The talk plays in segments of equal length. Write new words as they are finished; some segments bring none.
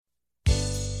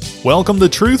Welcome to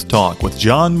Truth Talk with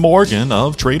John Morgan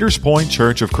of Traders Point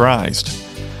Church of Christ.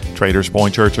 Traders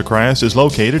Point Church of Christ is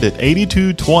located at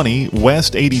 8220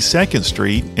 West 82nd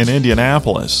Street in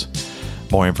Indianapolis.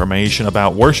 More information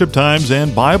about worship times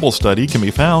and Bible study can be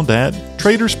found at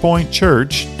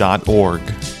traderspointchurch.org.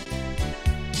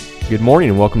 Good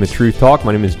morning and welcome to Truth Talk.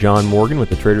 My name is John Morgan with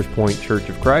the Traders Point Church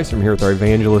of Christ. I'm here with our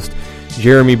evangelist,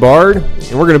 Jeremy Bard,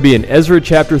 and we're going to be in Ezra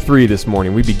chapter 3 this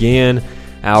morning. We began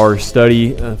our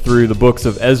study through the books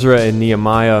of Ezra and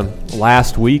Nehemiah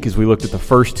last week as we looked at the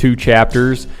first two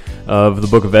chapters of the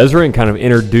book of Ezra and kind of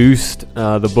introduced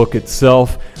the book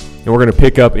itself. And we're going to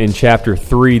pick up in chapter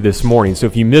 3 this morning. So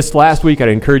if you missed last week, I'd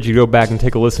encourage you to go back and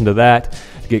take a listen to that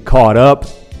to get caught up.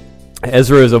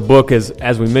 Ezra is a book,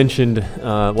 as we mentioned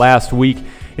last week,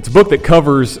 it's a book that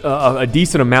covers a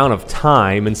decent amount of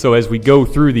time. And so as we go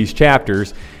through these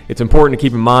chapters, it's important to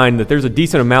keep in mind that there's a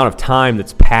decent amount of time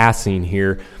that's passing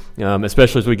here,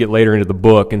 especially as we get later into the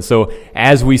book. And so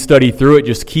as we study through it,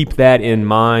 just keep that in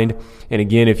mind. And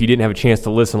again, if you didn't have a chance to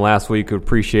listen last week, I would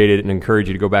appreciate it and encourage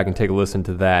you to go back and take a listen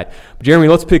to that. But Jeremy,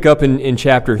 let's pick up in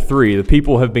chapter 3. The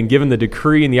people have been given the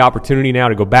decree and the opportunity now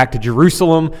to go back to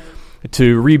Jerusalem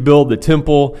to rebuild the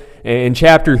temple. And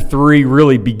chapter 3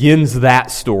 really begins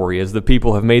that story as the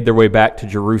people have made their way back to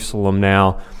Jerusalem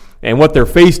now. And what they're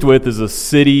faced with is a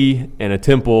city and a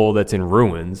temple that's in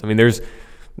ruins. I mean, there's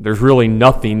really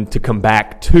nothing to come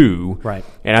back to. Right.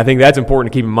 And I think that's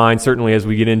important to keep in mind, certainly as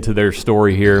we get into their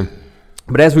story here.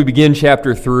 But as we begin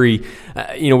chapter 3,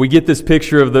 we get this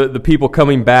picture of the people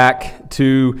coming back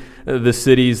to the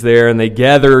cities there, and they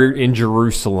gather in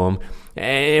Jerusalem.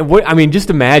 And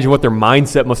just imagine what their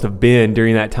mindset must have been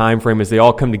during that time frame as they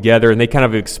all come together and they kind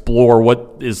of explore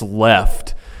what is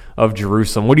left of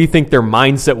Jerusalem. What do you think their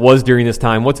mindset was during this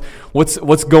time?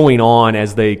 What's going on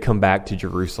as they come back to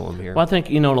Jerusalem here? Well, I think,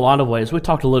 in a lot of ways, we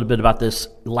talked a little bit about this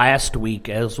last week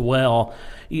as well.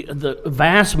 The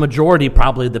vast majority,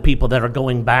 probably, of the people that are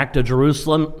going back to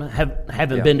Jerusalem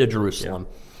haven't been to Jerusalem.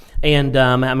 Yeah. And,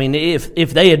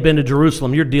 if they had been to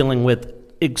Jerusalem, you're dealing with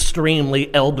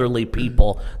extremely elderly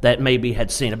people that maybe had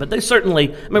seen it. But they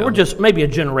certainly, we're just maybe a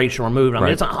generation removed.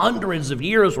 It's hundreds of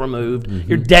years removed. Mm-hmm.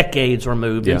 You're decades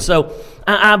removed. Yeah. And so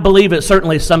I believe it's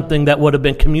certainly something that would have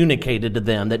been communicated to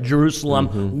them, that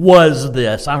Jerusalem was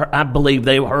this. I believe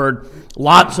they heard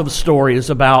lots of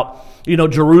stories about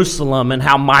Jerusalem and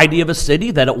how mighty of a city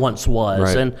that it once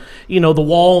was. Right. And, the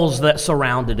walls that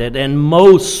surrounded it, and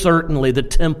most certainly the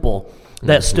temple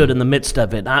that stood in the midst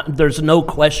of it. There's no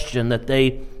question that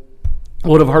they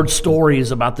would have heard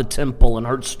stories about the temple and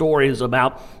heard stories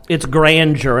about its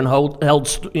grandeur and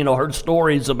heard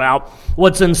stories about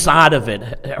what's inside of it,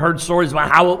 heard stories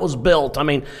about how it was built.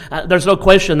 There's no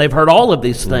question they've heard all of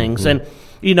these things. And,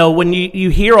 when you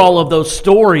hear all of those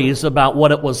stories about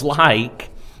what it was like,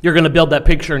 you're going to build that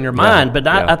picture in your mind, but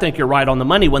I think you're right on the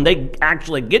money. When they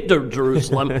actually get to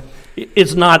Jerusalem,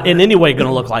 it's not in any way going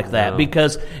to look like that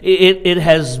because it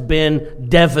has been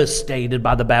devastated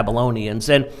by the Babylonians.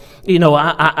 And,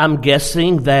 I'm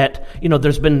guessing that,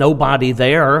 there's been nobody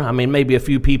there. Maybe a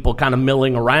few people kind of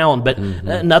milling around, but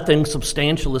nothing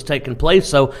substantial has taken place.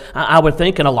 So I would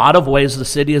think in a lot of ways the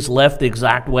city is left the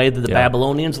exact way that the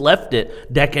Babylonians left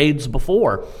it decades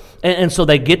before. And so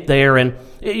they get there, and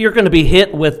you're going to be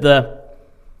hit with the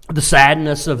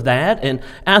sadness of that. And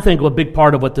I think a big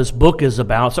part of what this book is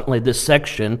about, certainly this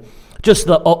section, just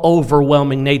the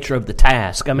overwhelming nature of the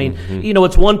task.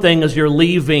 It's one thing as you're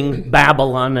leaving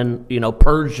Babylon and,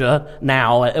 Persia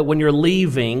now. When you're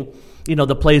leaving,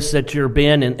 the place that you've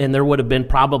been, and there would have been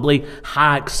probably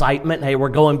high excitement. Hey, we're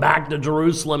going back to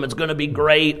Jerusalem. It's going to be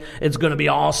great. It's going to be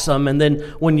awesome. And then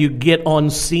when you get on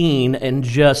scene and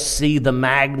just see the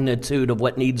magnitude of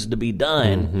what needs to be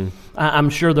done, I'm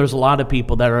sure there's a lot of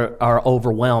people that are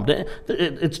overwhelmed.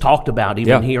 It's talked about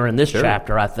even here in this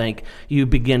chapter. I think you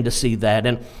begin to see that.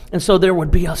 And so there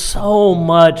would be so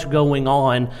much going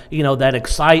on, that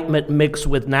excitement mixed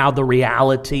with now the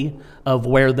reality of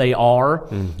where they are.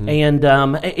 And,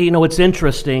 it's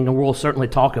interesting, and we'll certainly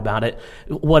talk about it,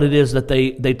 what it is that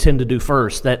they tend to do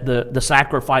first, that the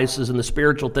sacrifices and the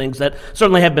spiritual things that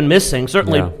certainly have been missing,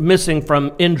 missing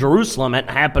from in Jerusalem, it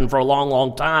happened for a long,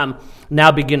 long time, now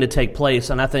begin to take place.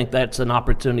 And I think that's an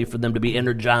opportunity for them to be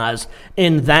energized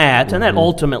in that. And that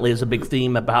ultimately is a big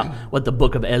theme about what the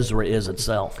book of Ezra is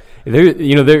itself.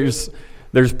 There's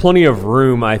plenty of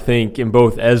room, I think, in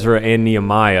both Ezra and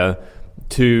Nehemiah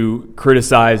to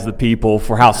criticize the people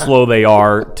for how slow they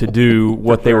are to do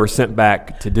what they were sent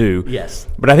back to do. Yes.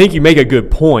 But I think you make a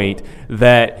good point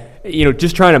that,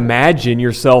 just try to imagine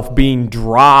yourself being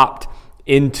dropped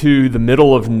into the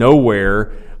middle of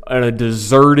nowhere a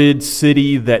deserted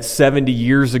city that 70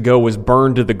 years ago was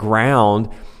burned to the ground,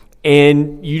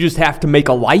 and you just have to make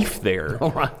a life there.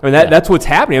 Right. I mean, that's what's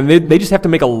happening. I mean, they just have to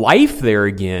make a life there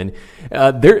again.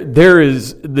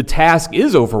 The task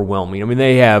is overwhelming. I mean,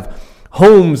 they have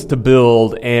homes to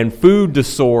build and food to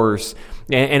source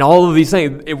and all of these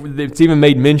things. It's even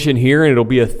made mention here, and it'll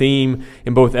be a theme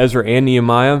in both Ezra and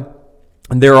Nehemiah.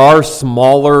 There are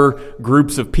smaller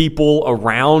groups of people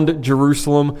around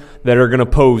Jerusalem that are going to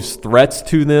pose threats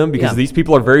to them because these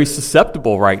people are very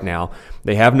susceptible right now.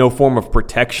 They have no form of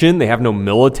protection. They have no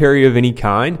military of any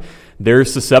kind. They're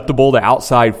susceptible to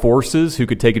outside forces who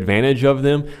could take advantage of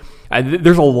them.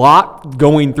 There's a lot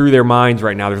going through their minds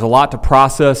right now. There's a lot to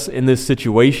process in this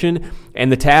situation, and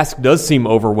the task does seem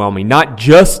overwhelming. Not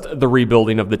just the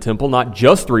rebuilding of the temple, not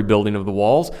just the rebuilding of the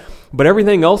walls, but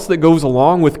everything else that goes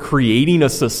along with creating a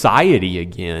society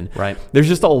again. Right. There's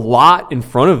just a lot in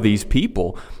front of these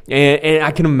people, and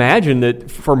I can imagine that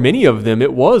for many of them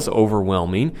it was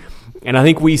overwhelming. And I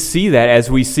think we see that as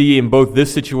we see in both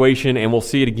this situation, and we'll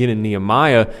see it again in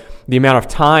Nehemiah, the amount of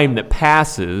time that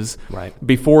passes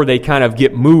before they kind of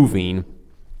get moving.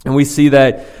 And we see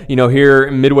that, here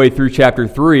midway through chapter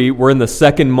 3, we're in the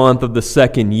second month of the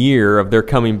second year of their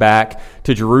coming back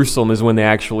to Jerusalem is when they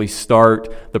actually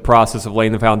start the process of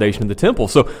laying the foundation of the temple.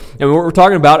 So, we're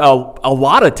talking about a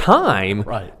lot of time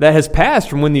that has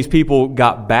passed from when these people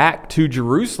got back to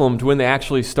Jerusalem to when they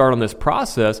actually start on this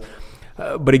process.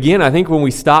 But again, I think when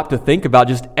we stop to think about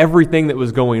just everything that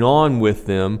was going on with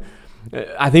them,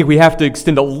 I think we have to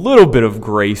extend a little bit of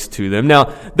grace to them. Now,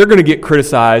 they're going to get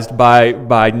criticized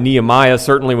by Nehemiah,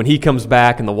 certainly when he comes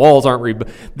back and the walls aren't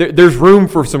rebuilt. There's room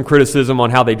for some criticism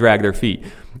on how they drag their feet.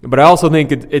 But I also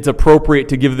think it's appropriate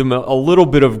to give them a little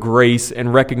bit of grace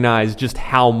and recognize just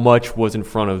how much was in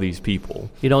front of these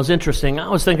people. It's interesting. I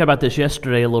was thinking about this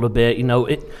yesterday a little bit.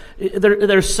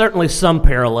 There's certainly some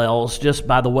parallels just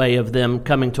by the way of them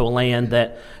coming to a land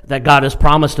that God has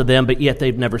promised to them, but yet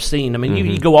they've never seen. I mean,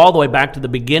 you go all the way back to the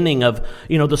beginning of,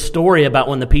 the story about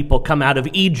when the people come out of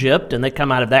Egypt and they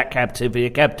come out of that captivity, a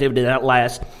captivity that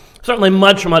lasts certainly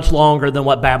much, much longer than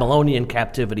what Babylonian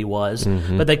captivity was.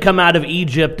 But they come out of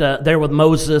Egypt there with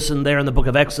Moses and there in the book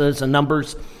of Exodus and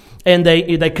Numbers, and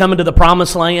they come into the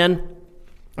promised land.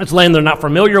 It's land they're not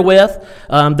familiar with.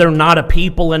 They're not a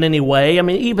people in any way. I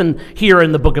mean, even here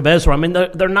in the book of Ezra,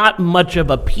 they're not much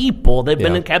of a people. They've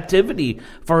been in captivity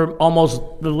for almost,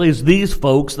 at least these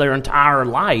folks, their entire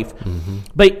life.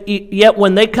 But yet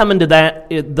when they come into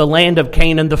the land of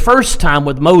Canaan the first time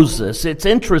with Moses, it's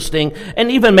interesting,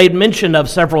 and even made mention of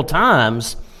several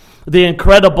times, the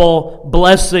incredible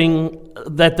blessing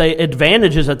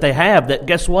advantages that they have, that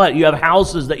guess what? You have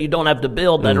houses that you don't have to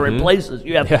build that are in places.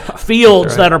 You have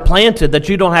fields that are planted that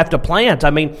you don't have to plant. I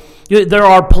mean, there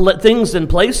are things in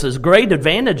places, great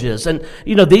advantages. And,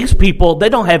 these people, they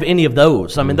don't have any of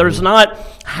those. I mean, there's not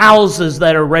houses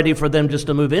that are ready for them just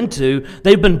to move into.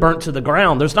 They've been burnt to the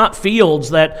ground. There's not fields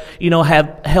that,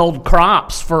 have held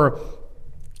crops for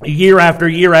year after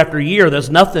year after year. There's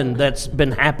nothing that's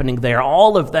been happening there.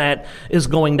 All of that is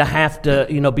going to have to,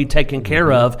 be taken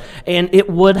care of. And it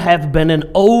would have been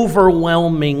an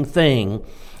overwhelming thing.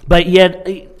 But yet,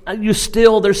 there's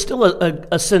still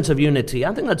a sense of unity.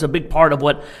 I think that's a big part of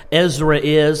what Ezra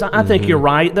is. I think you're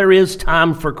right. There is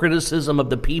time for criticism of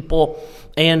the people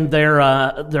and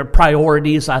their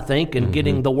priorities, I think, in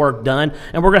getting the work done.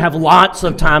 And we're going to have lots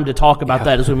of time to talk about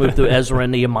that as we move through Ezra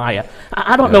and Nehemiah.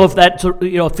 I don't know if that's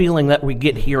a feeling that we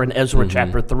get here in Ezra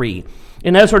chapter 3.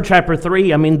 In Ezra chapter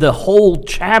 3, the whole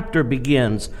chapter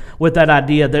begins with that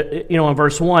idea that, in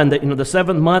verse 1, that, the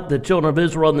seventh month, the children of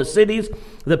Israel in the cities,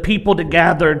 the people to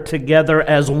gather together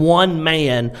as one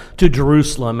man to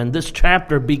Jerusalem. And this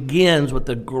chapter begins with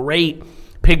a great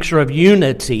picture of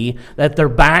unity, that they're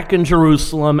back in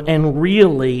Jerusalem, and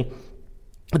really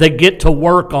they get to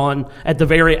work on, at the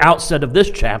very outset of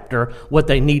this chapter, what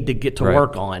they need to get to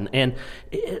work on. And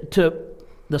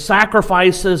the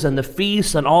sacrifices and the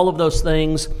feasts and all of those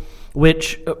things,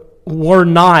 which were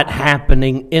not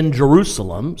happening in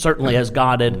Jerusalem, certainly as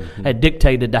God had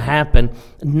dictated to happen.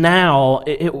 Now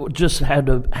it just had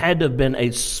to have been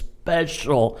a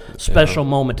special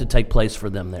moment to take place for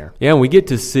them there. Yeah, and we get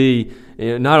to see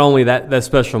not only that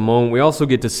special moment, we also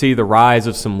get to see the rise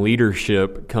of some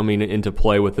leadership coming into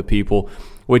play with the people,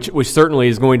 which certainly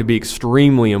is going to be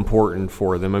extremely important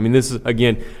for them. This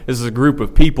is a group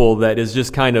of people that is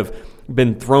just kind of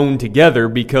been thrown together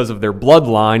because of their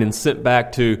bloodline and sent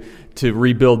back to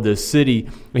rebuild this city.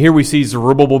 And here we see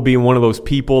Zerubbabel being one of those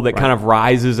people that kind of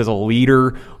rises as a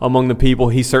leader among the people.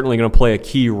 He's certainly going to play a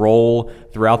key role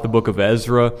throughout the book of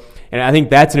Ezra. And I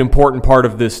think that's an important part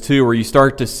of this too, where you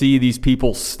start to see these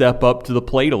people step up to the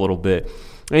plate a little bit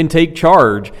and take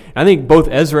charge. I think both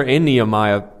Ezra and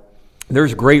Nehemiah,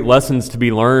 there's great lessons to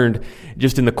be learned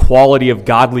just in the quality of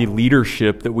godly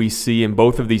leadership that we see in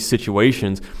both of these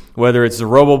situations, whether it's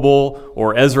Zerubbabel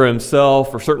or Ezra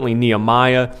himself or certainly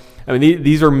Nehemiah. I mean,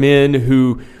 these are men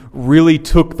who really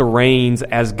took the reins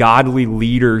as godly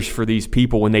leaders for these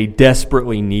people when they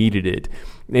desperately needed it.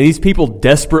 And these people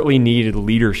desperately needed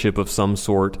leadership of some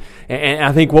sort. And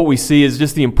I think what we see is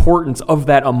just the importance of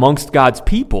that amongst God's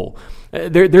people.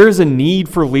 There is a need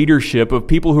for leadership of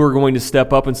people who are going to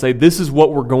step up and say, this is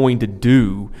what we're going to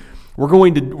do. We're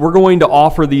going to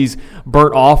offer these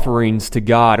burnt offerings to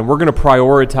God, and we're going to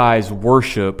prioritize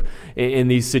worship in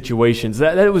these situations.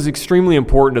 That was extremely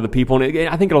important to the people, and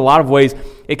I think in a lot of ways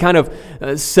it kind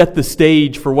of set the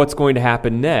stage for what's going to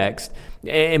happen next.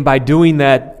 And by doing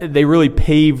that, they really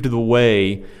paved the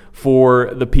way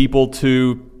for the people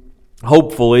to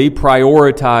hopefully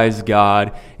prioritize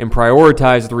God and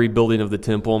prioritize the rebuilding of the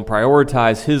temple and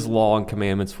prioritize His law and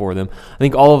commandments for them. I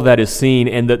think all of that is seen,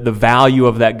 and that the value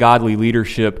of that godly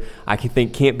leadership, I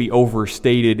think, can't be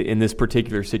overstated in this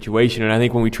particular situation. And I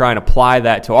think when we try and apply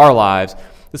that to our lives,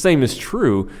 the same is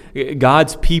true.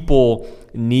 God's people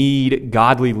need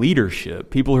godly leadership,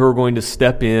 people who are going to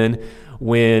step in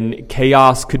when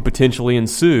chaos could potentially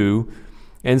ensue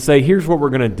and say, here's what we're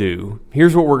going to do.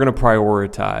 Here's what we're going to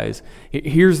prioritize.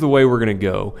 Here's the way we're going to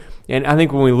go. And I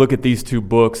think when we look at these two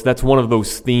books, that's one of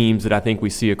those themes that I think we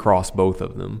see across both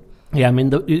of them. Yeah, I mean,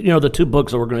 the two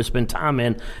books that we're going to spend time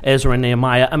in, Ezra and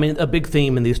Nehemiah, I mean, a big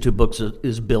theme in these two books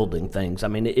is building things. I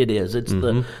mean, it is. It's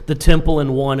the temple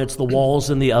in one, it's the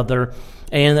walls in the other.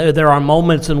 And there are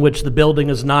moments in which the building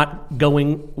is not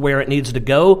going where it needs to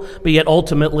go, but yet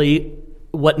ultimately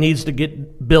what needs to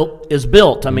get built is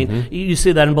built. I mean, you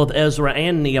see that in both Ezra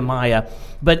and Nehemiah.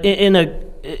 But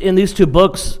in these two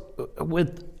books,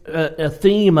 with a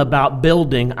theme about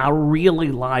building, I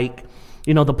really like,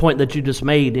 the point that you just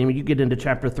made. I mean, you get into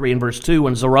chapter 3 and verse 2,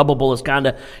 when Zerubbabel is kind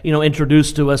of,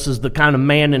 introduced to us as the kind of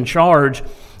man in charge.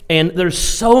 And there's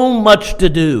so much to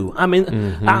do. I mean,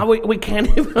 we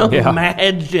can't even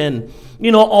imagine,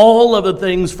 all of the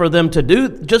things for them to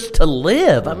do just to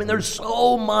live. I mean, there's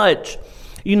so much,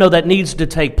 that needs to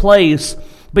take place.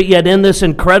 But yet in this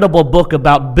incredible book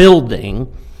about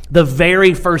building, the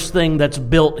very first thing that's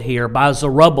built here by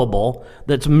Zerubbabel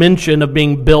that's mentioned of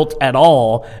being built at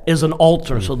all is an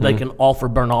altar so they can offer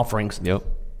burnt offerings. Yep.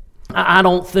 I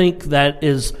don't think that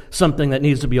is something that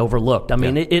needs to be overlooked. I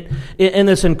mean, it in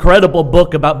this incredible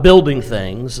book about building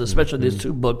things, especially these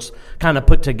two books kind of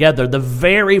put together, the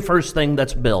very first thing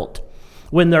that's built,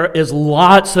 when there is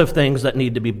lots of things that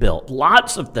need to be built,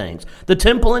 lots of things, the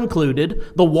temple included,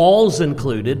 the walls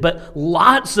included, but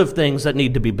lots of things that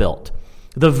need to be built.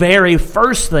 The very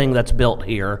first thing that's built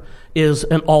here is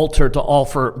an altar to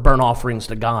offer burnt offerings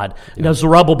to God.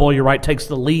 Zerubbabel, you're right, takes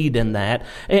the lead in that.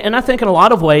 And I think in a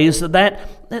lot of ways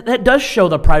that does show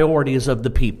the priorities of the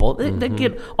people. They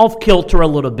get off kilter a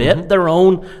little bit.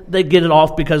 They get it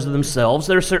off because of themselves.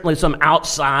 There's certainly some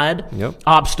outside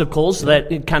obstacles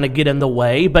that kind of get in the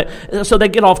way. But so they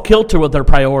get off kilter with their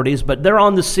priorities, but they're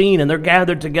on the scene and they're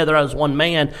gathered together as one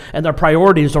man, and their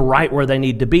priorities are right where they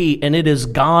need to be. And it is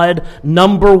God,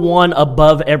 number one,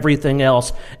 above everything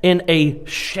else. In a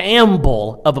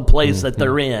shamble of a place that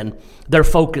they're in, their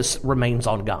focus remains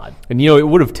on God. And it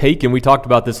would have taken, we talked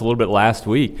about this a little bit last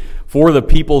week, for the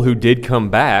people who did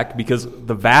come back, because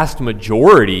the vast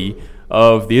majority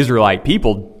of the Israelite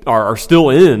people are still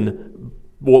in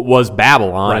what was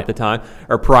Babylon at the time,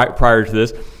 or prior to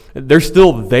this. They're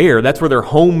still there. That's where their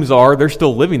homes are. They're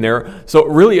still living there. So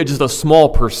really just a small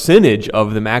percentage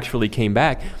of them actually came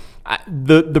back.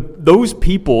 Those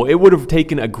people, it would have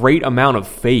taken a great amount of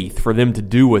faith for them to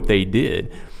do what they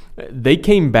did. They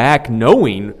came back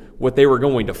knowing what they were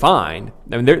going to find.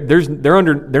 I mean,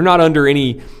 they're not under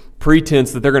any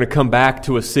pretense that they're going to come back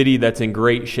to a city that's in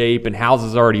great shape and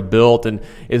houses already built and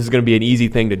is going to be an easy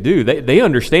thing to do. They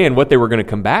understand what they were going to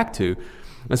come back to.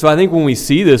 And so I think when we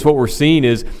see this, what we're seeing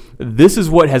is this is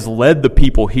what has led the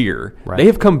people here. Right. They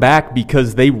have come back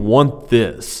because they want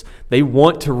this. They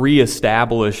want to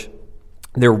reestablish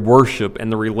their worship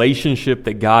and the relationship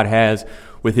that God has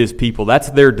with his people. That's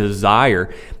their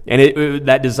desire. And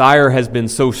that desire has been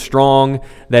so strong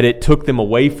that it took them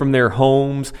away from their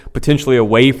homes, potentially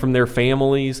away from their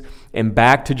families, and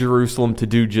back to Jerusalem to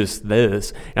do just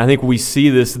this. And I think we see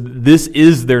this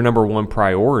is their number one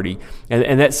priority.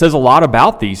 And that says a lot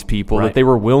about these people, that they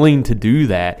were willing to do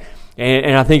that.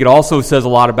 And I think it also says a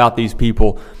lot about these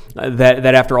people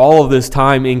that after all of this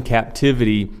time in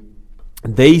captivity,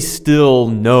 they still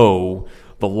know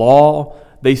the law,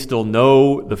 they still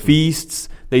know the feasts,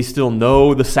 they still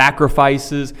know the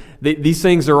sacrifices. These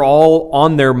things are all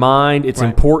on their mind. It's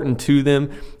important to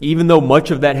them. Even though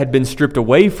much of that had been stripped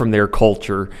away from their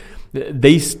culture,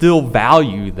 they still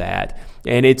value that.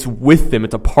 And it's with them.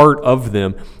 It's a part of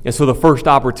them. And so the first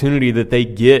opportunity that they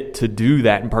get to do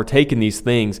that and partake in these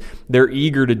things, they're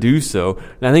eager to do so.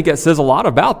 And I think that says a lot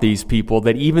about these people,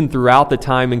 that even throughout the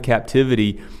time in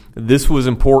captivity, this was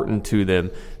important to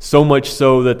them, so much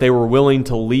so that they were willing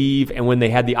to leave, and when they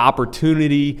had the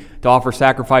opportunity to offer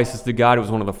sacrifices to God, it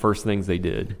was one of the first things they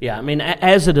did. Yeah, I mean,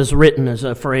 as it is written is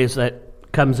a phrase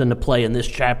that comes into play in this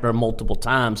chapter multiple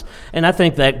times, and I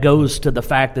think that goes to the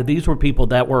fact that these were people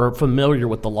that were familiar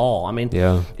with the law. I mean,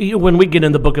 when we get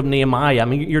in the book of Nehemiah, I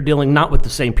mean, you're dealing not with the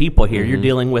same people here. You're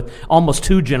dealing with almost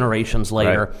 2 generations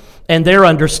later. And their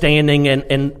understanding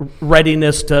and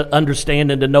readiness to understand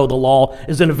and to know the law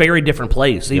is in a very different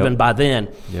place, even by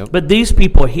then. But these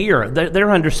people here,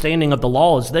 their understanding of the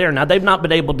law is there. Now, they've not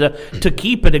been able to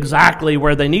keep it exactly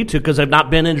where they need to because they've not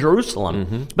been in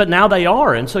Jerusalem. But now they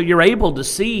are. And so you're able to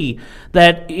see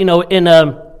that, in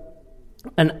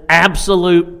an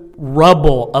absolute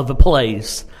rubble of a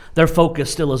place, their focus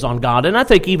still is on God. And I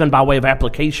think even by way of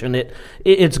application,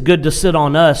 it's good to sit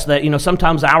on us that,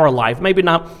 sometimes our life, maybe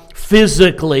not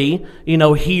physically,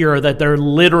 here, that they're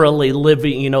literally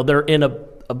living, they're in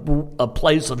a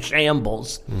place of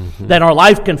shambles, that our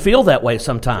life can feel that way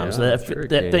sometimes,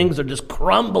 that things are just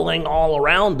crumbling all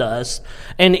around us.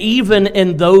 And even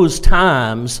in those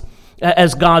times,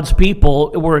 as God's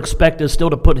people, we're expected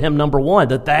still to put Him number one,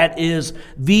 that is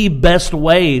the best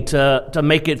way to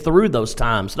make it through those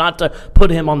times, not to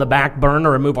put Him on the back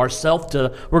burner and move ourselves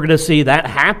to, we're going to see that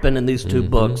happen in these 2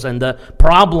 books and the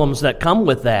problems that come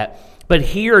with that. But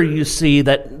here you see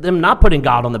that them not putting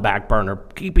God on the back burner,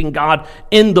 keeping God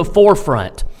in the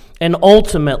forefront. And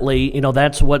ultimately,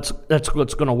 that's what's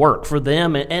going to work for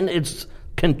them, and it's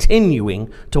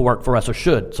continuing to work for us, or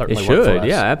should certainly work for us.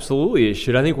 Yeah, absolutely it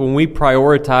should. I think when we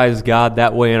prioritize God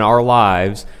that way in our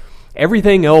lives,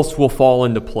 everything else will fall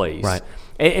into place. Right.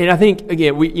 And I think,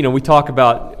 again, we've talked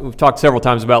several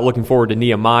times about looking forward to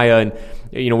Nehemiah,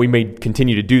 and we may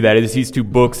continue to do that. It's these 2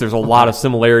 books, there's a lot of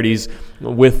similarities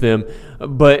with them.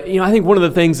 But I think one of the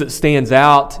things that stands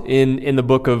out in the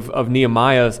book of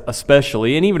Nehemiah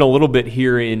especially, and even a little bit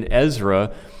here in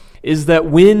Ezra, is that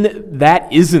when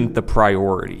that isn't the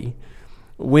priority,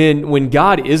 when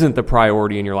God isn't the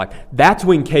priority in your life, that's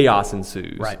when chaos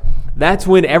ensues. Right. That's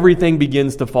when everything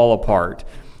begins to fall apart.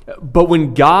 But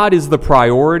when God is the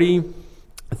priority,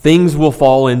 things will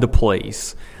fall into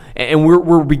place. And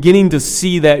we're beginning to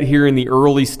see that here in the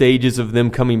early stages of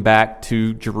them coming back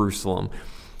to Jerusalem.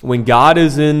 When God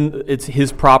is in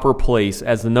His proper place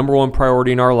as the number one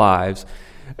priority in our lives,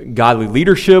 godly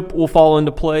leadership will fall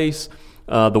into place.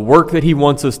 The work that He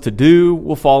wants us to do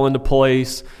will fall into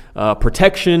place.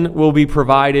 Protection will be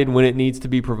provided when it needs to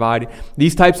be provided.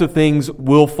 These types of things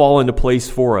will fall into place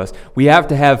for us. We have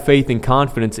to have faith and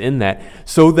confidence in that,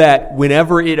 so that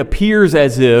whenever it appears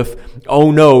as if,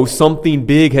 oh no, something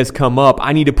big has come up,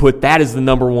 I need to put that as the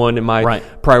number one in my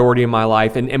priority in my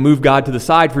life and move God to the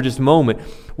side for just a moment.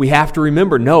 We have to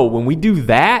remember, no, when we do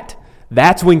that,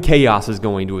 that's when chaos is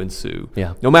going to ensue.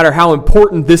 Yeah. No matter how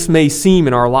important this may seem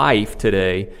in our life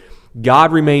today,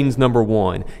 God remains number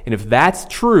one. And if that's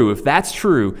true,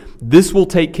 this will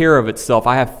take care of itself.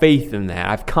 I have faith in that.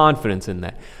 I have confidence in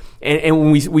that. And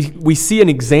when we see an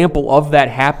example of that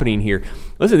happening here,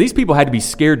 listen, these people had to be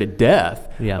scared to death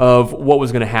of what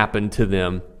was going to happen to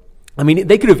them. I mean,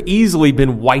 they could have easily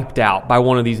been wiped out by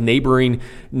one of these neighboring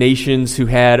nations who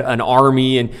had an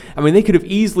army. And I mean, they could have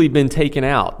easily been taken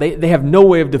out. They have no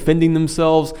way of defending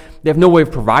themselves. They have no way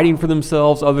of providing for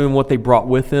themselves other than what they brought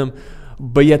with them.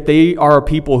 But yet they are a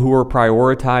people who are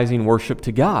prioritizing worship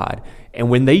to God. And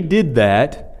when they did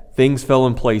that, things fell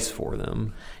in place for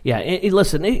them. Yeah,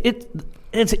 listen,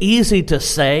 it's easy to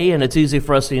say, and it's easy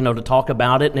for us to, to talk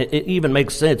about it, and it even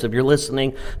makes sense. If you're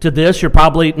listening to this, you're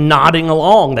probably nodding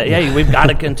along that, hey, we've got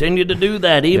to continue to do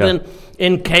that, even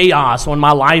in chaos. When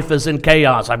my life is in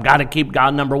chaos, I've got to keep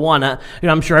God number one.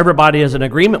 I'm sure everybody is in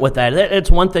agreement with that. It's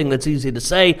one thing that's easy to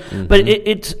say, but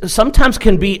it sometimes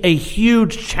can be a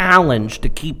huge challenge to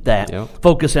keep that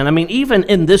focus in. I mean, even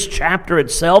in this chapter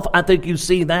itself, I think you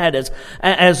see that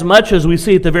as much as we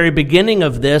see at the very beginning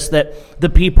of this, that the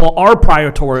people are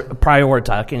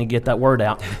prioritize. Can you get that word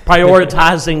out?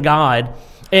 Prioritizing God.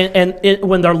 And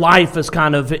when their life is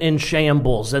kind of in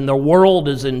shambles and their world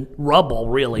is in rubble,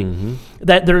 really,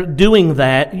 that they're doing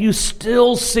that, you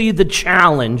still see the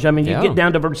challenge. I mean, you get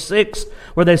down to verse 6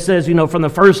 where they says, from the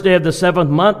first day of the 7th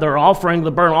month, they're offering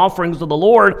the burnt offerings to the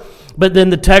Lord. But then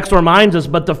the text reminds us,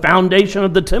 but the foundation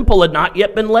of the temple had not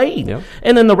yet been laid.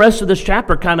 And then the rest of this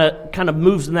chapter kind of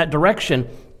moves in that direction.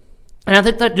 And I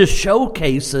think that just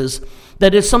showcases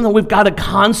that it's something we've got to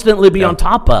constantly be on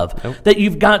top of. That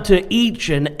you've got to each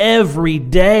and every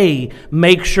day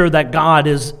make sure that God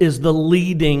is the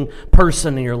leading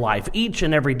person in your life, each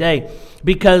and every day.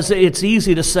 Because it's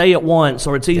easy to say it once,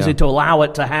 or it's easy to allow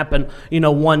it to happen,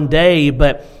 one day,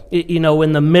 but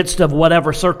in the midst of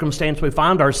whatever circumstance we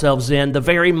find ourselves in, the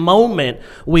very moment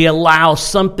we allow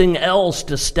something else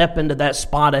to step into that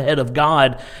spot ahead of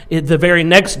God, the very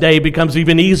next day becomes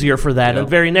even easier for that, and the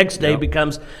very next day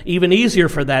becomes even easier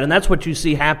for that. And that's what you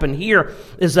see happen here,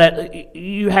 is that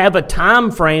you have a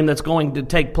time frame that's going to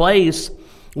take place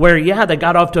where, they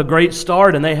got off to a great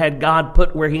start and they had God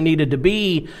put where he needed to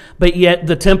be, but yet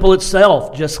the temple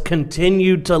itself just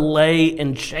continued to lay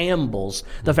in shambles.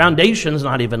 The foundation's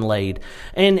not even laid.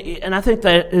 And I think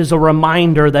that is a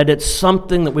reminder that it's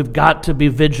something that we've got to be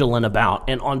vigilant about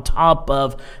and on top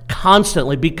of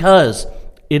constantly, because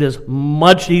it is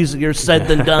much easier said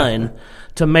than done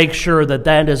to make sure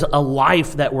that is a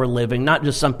life that we're living, not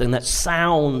just something that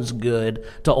sounds good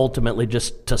to ultimately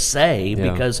just to say,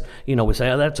 because, we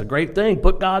say, that's a great thing,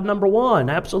 put God number one.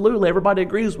 Absolutely, everybody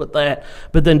agrees with that.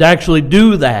 But then to actually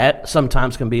do that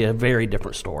sometimes can be a very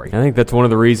different story. I think that's one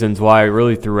of the reasons why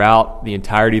really throughout the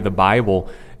entirety of the Bible,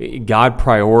 God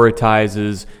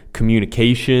prioritizes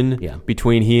communication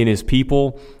between he and his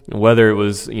people, whether it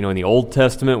was in the Old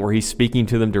Testament where he's speaking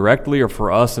to them directly, or for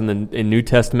us in New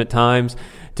Testament times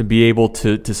to be able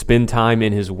to spend time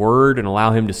in his word and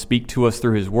allow him to speak to us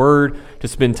through his word, to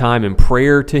spend time in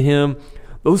prayer to him.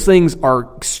 Those things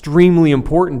are extremely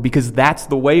important, because that's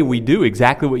the way we do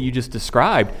exactly what you just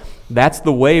described. That's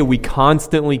the way we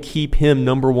constantly keep him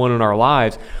number one in our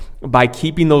lives, by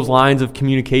keeping those lines of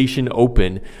communication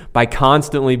open, by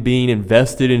constantly being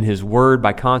invested in his word,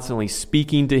 by constantly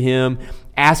speaking to him,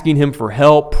 asking him for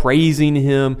help, praising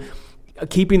him,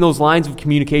 keeping those lines of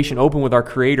communication open with our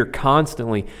Creator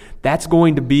constantly. That's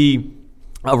going to be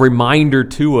a reminder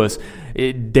to us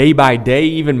day by day,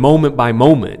 even moment by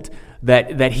moment,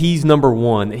 that he's number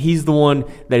one, that he's the one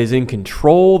that is in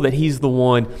control, that he's the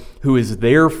one who is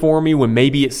there for me when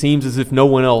maybe it seems as if no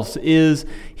one else is.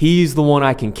 He's the one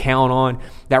I can count on.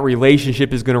 That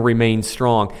relationship is going to remain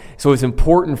strong. So it's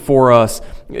important for us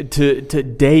to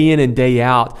day in and day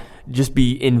out just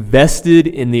be invested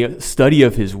in the study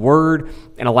of his word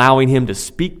and allowing him to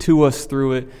speak to us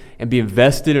through it, and be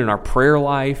invested in our prayer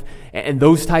life. And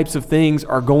those types of things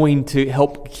are going to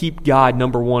help keep God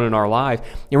number one in our life.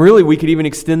 And really, we could even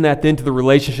extend that then to the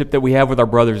relationship that we have with our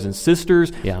brothers and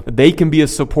sisters. They can be a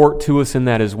support to us in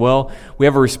that as well. We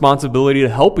have a responsibility to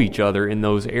help each other in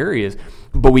those areas,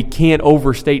 but we can't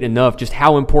overstate enough just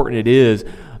how important it is,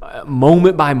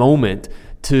 moment by moment,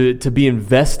 to be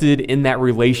invested in that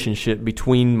relationship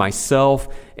between myself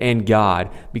and God,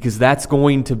 because that's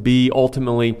going to be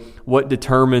ultimately what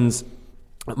determines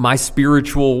my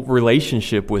spiritual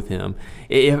relationship with him.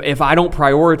 If I don't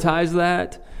prioritize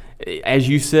that, as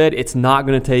you said, it's not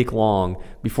going to take long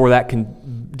before that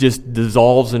can just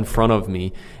dissolves in front of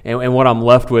me, and what I'm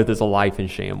left with is a life in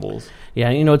shambles. Yeah,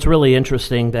 it's really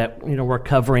interesting that, we're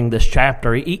covering this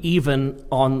chapter even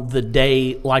on the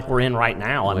day like we're in right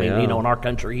now. I mean, in our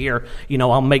country here,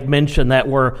 I'll make mention that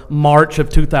we're March of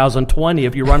 2020.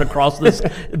 If you run across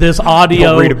this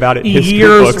audio, don't read about it in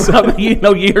years from,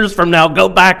 years from now, go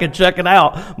back and check it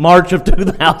out. March of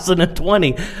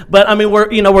 2020. But I mean, we're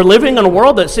living in a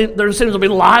world that there seems to be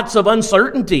lots of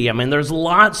uncertainty. I mean, there's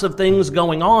lots of things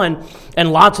going going on,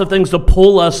 and lots of things to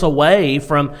pull us away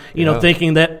from,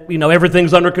 thinking that,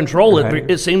 everything's under control. Right.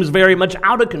 It seems very much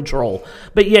out of control.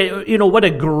 But yet, what a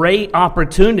great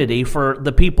opportunity for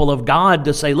the people of God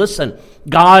to say, listen,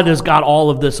 God has got all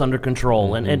of this under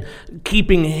control, and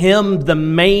keeping Him the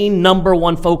main number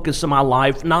one focus of my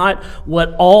life, not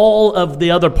what all of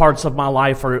the other parts of my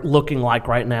life are looking like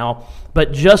right now,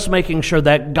 but just making sure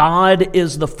that God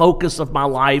is the focus of my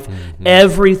life.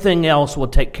 Everything else will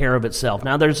take care of itself.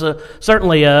 Now, there's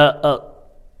certainly a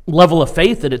level of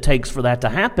faith that it takes for that to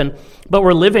happen, but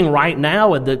we're living right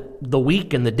now in the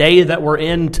week and the day that we're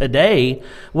in today.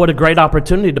 What a great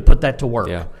opportunity to put that to work.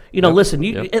 Yeah. Listen,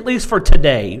 at least for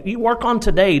today, you work on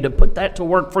today to put that to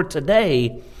work for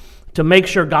today, to make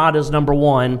sure God is number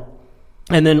one.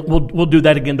 And then we'll do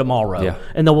that again tomorrow.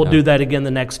 And then we'll do that again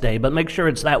the next day. But make sure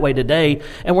it's that way today.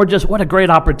 And what a great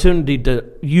opportunity to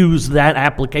use that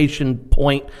application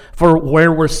point for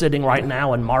where we're sitting right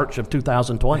now in March of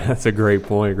 2020. That's a great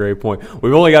point,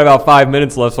 We've only got about 5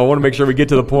 minutes left, so I want to make sure we get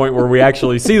to the point where we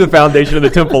actually see the foundation of the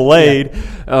temple laid.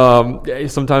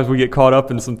 Sometimes we get caught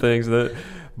up in some things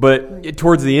But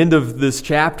towards the end of this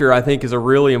chapter, I think, is a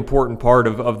really important part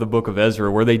of the book of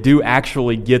Ezra, where they do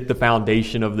actually get the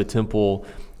foundation of the temple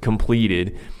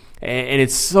completed. And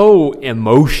it's so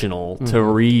emotional to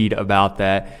read about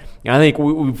that. And I think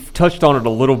we've touched on it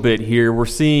a little bit here. We're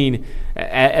seeing,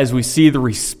 as we see the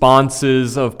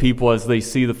responses of people as they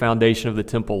see the foundation of the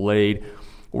temple laid,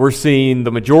 we're seeing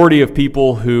the majority of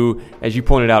people who, as you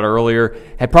pointed out earlier,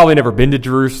 had probably never been to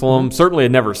Jerusalem, certainly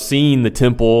had never seen the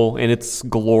temple in its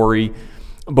glory.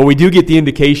 But we do get the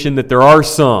indication that there are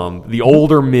some, the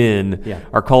older men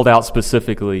are called out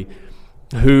specifically,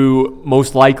 who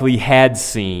most likely had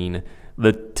seen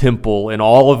the temple in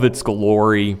all of its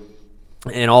glory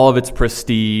and all of its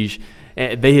prestige.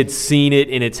 They had seen it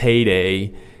in its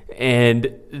heyday.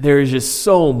 And there's just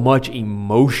so much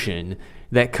emotion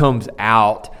that comes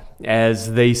out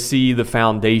as they see the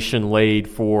foundation laid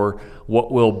for what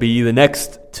will be the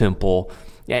next temple.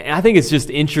 And I think it's just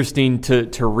interesting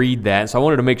to read that. So I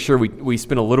wanted to make sure we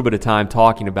spent a little bit of time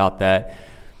talking about that,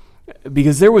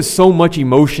 because there was so much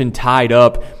emotion tied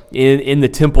up in the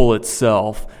temple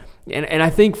itself. And I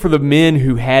think for the men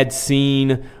who had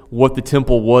seen what the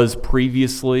temple was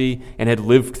previously and had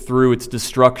lived through its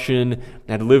destruction,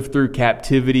 had lived through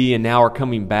captivity, and now are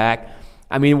coming back,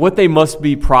 I mean, what they must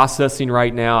be processing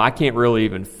right now, I can't really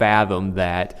even fathom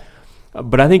that.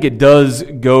 But I think it does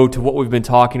go to what we've been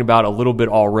talking about a little bit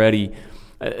already,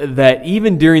 that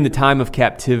even during the time of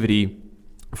captivity,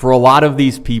 for a lot of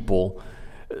these people,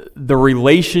 the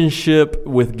relationship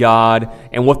with God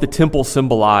and what the temple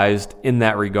symbolized in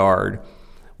that regard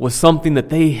was something that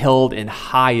they held in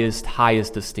highest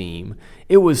esteem.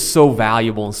 It was so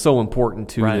valuable and so important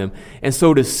to them. And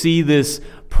so to see this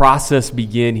process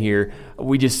begin here,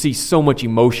 we just see so much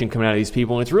emotion coming out of these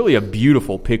people, and it's really a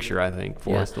beautiful picture, I think,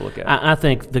 for us to look at. I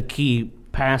think the key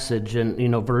passage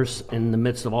and verse in the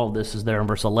midst of all of this is there in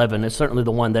verse 11. It's certainly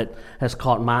the one that has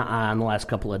caught my eye in the last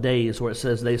couple of days, where it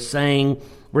says they sang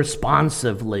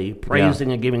responsively,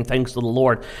 praising and giving thanks to the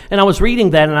Lord. And I was reading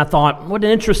that and I thought, what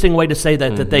an interesting way to say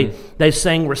that, that they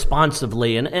sang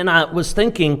responsively. And I was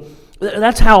thinking,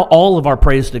 that's how all of our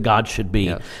praise to God should be.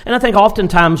 Yes. And I think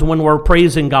oftentimes when we're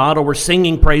praising God or we're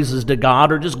singing praises to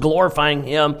God or just glorifying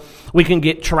Him, we can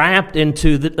get trapped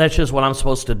into that's just what I'm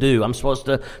supposed to do. I'm supposed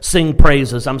to sing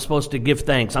praises. I'm supposed to give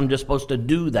thanks. I'm just supposed to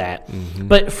do that.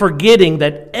 But forgetting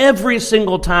that every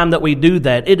single time that we do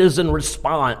that, it is in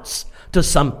response to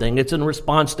something. It's in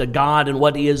response to God and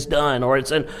what He has done, or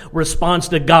it's in response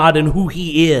to God and who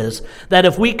He is. That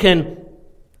if we can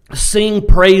sing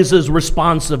praises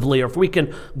responsively, or if we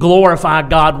can glorify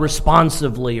God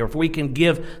responsively, or if we can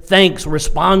give thanks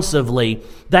responsively,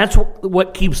 that's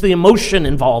what keeps the emotion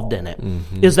involved in it,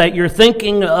 is that you're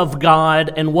thinking of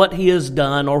God and what He has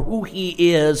done or who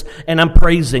He is, and I'm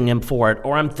praising Him for it,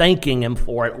 or I'm thanking Him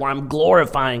for it, or I'm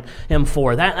glorifying Him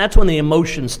for it. That's when the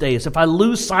emotion stays. If I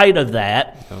lose sight of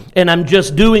that and I'm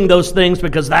just doing those things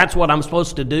because that's what I'm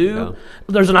supposed to do,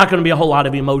 there's not going to be a whole lot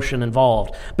of emotion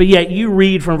involved. But yet you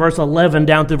read from verse 11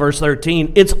 down to verse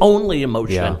 13, it's only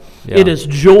emotion. It is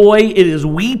joy, it is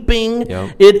weeping,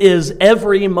 it is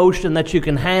every emotion that you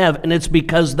can have, and it's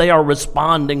because they are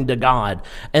responding to God.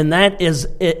 And that is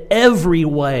every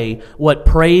way what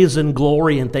praise and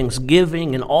glory and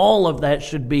thanksgiving and all of that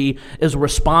should be, is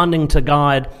responding to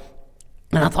God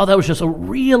And I thought that was just a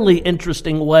really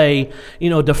interesting way,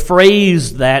 to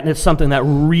phrase that, and it's something that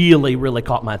really, really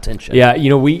caught my attention.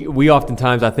 Yeah, we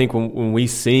oftentimes, I think, when we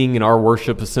sing in our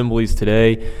worship assemblies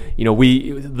today,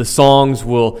 the songs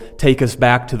will take us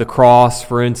back to the cross,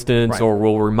 for instance, Right. or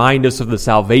will remind us of the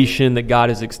salvation that God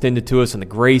has extended to us and the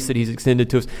grace that He's extended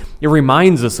to us. It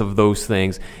reminds us of those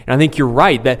things. And I think you're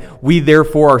right, that we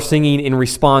therefore are singing in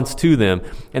response to them.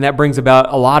 And that brings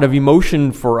about a lot of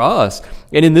emotion for us.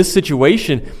 And in this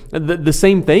situation, the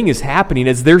same thing is happening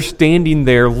as they're standing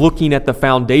there looking at the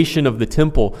foundation of the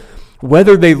temple.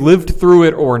 Whether they lived through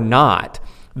it or not,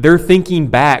 they're thinking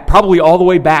back, probably all the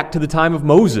way back to the time of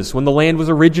Moses when the land was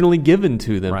originally given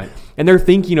to them. Right. And they're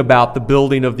thinking about the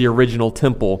building of the original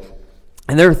temple.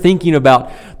 And they're thinking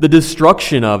about the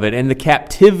destruction of it and the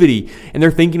captivity. And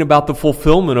they're thinking about the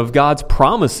fulfillment of God's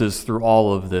promises through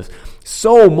all of this.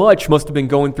 So much must have been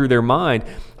going through their mind.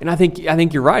 And I think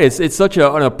you're right. It's such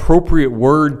an appropriate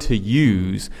word to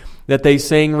use that they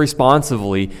sang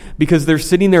responsively, because they're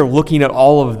sitting there looking at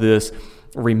all of this,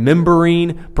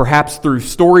 remembering, perhaps through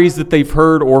stories that they've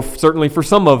heard, or certainly for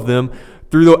some of them,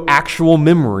 through the actual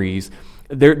memories.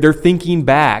 They're thinking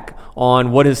back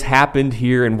on what has happened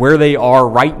here and where they are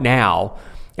right now.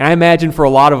 And I imagine for a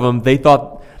lot of them, they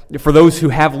thought, for those who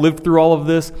have lived through all of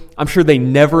this, I'm sure they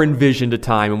never envisioned a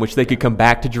time in which they could come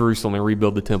back to Jerusalem and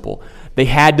rebuild the temple. They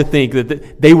had to think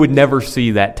that they would never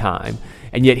see that time.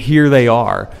 And yet here they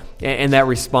are. And that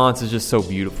response is just so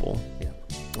beautiful.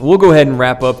 We'll go ahead and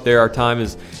wrap up there. Our time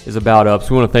is about up.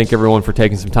 So we want to thank everyone for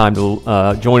taking some time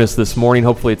to join us this morning.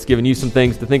 Hopefully it's given you some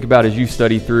things to think about as you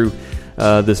study through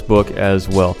this book as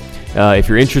well. If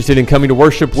you're interested in coming to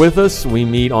worship with us, we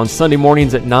meet on Sunday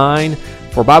mornings at 9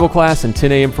 for Bible class and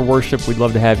 10 a.m. for worship. We'd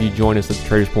love to have you join us at the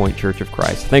Traders Point Church of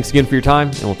Christ. Thanks again for your time,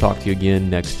 and we'll talk to you again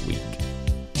next week.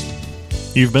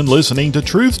 You've been listening to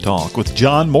Truth Talk with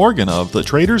John Morgan of the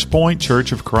Traders Point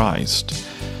Church of Christ.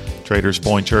 Traders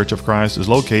Point Church of Christ is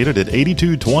located at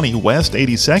 8220 West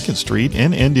 82nd Street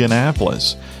in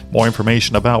Indianapolis. More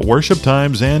information about worship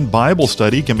times and Bible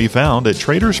study can be found at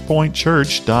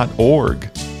traderspointchurch.org.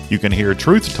 You can hear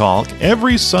Truth Talk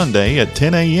every Sunday at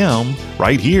 10 a.m.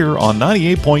 right here on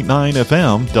 98.9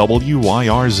 FM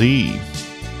WYRZ.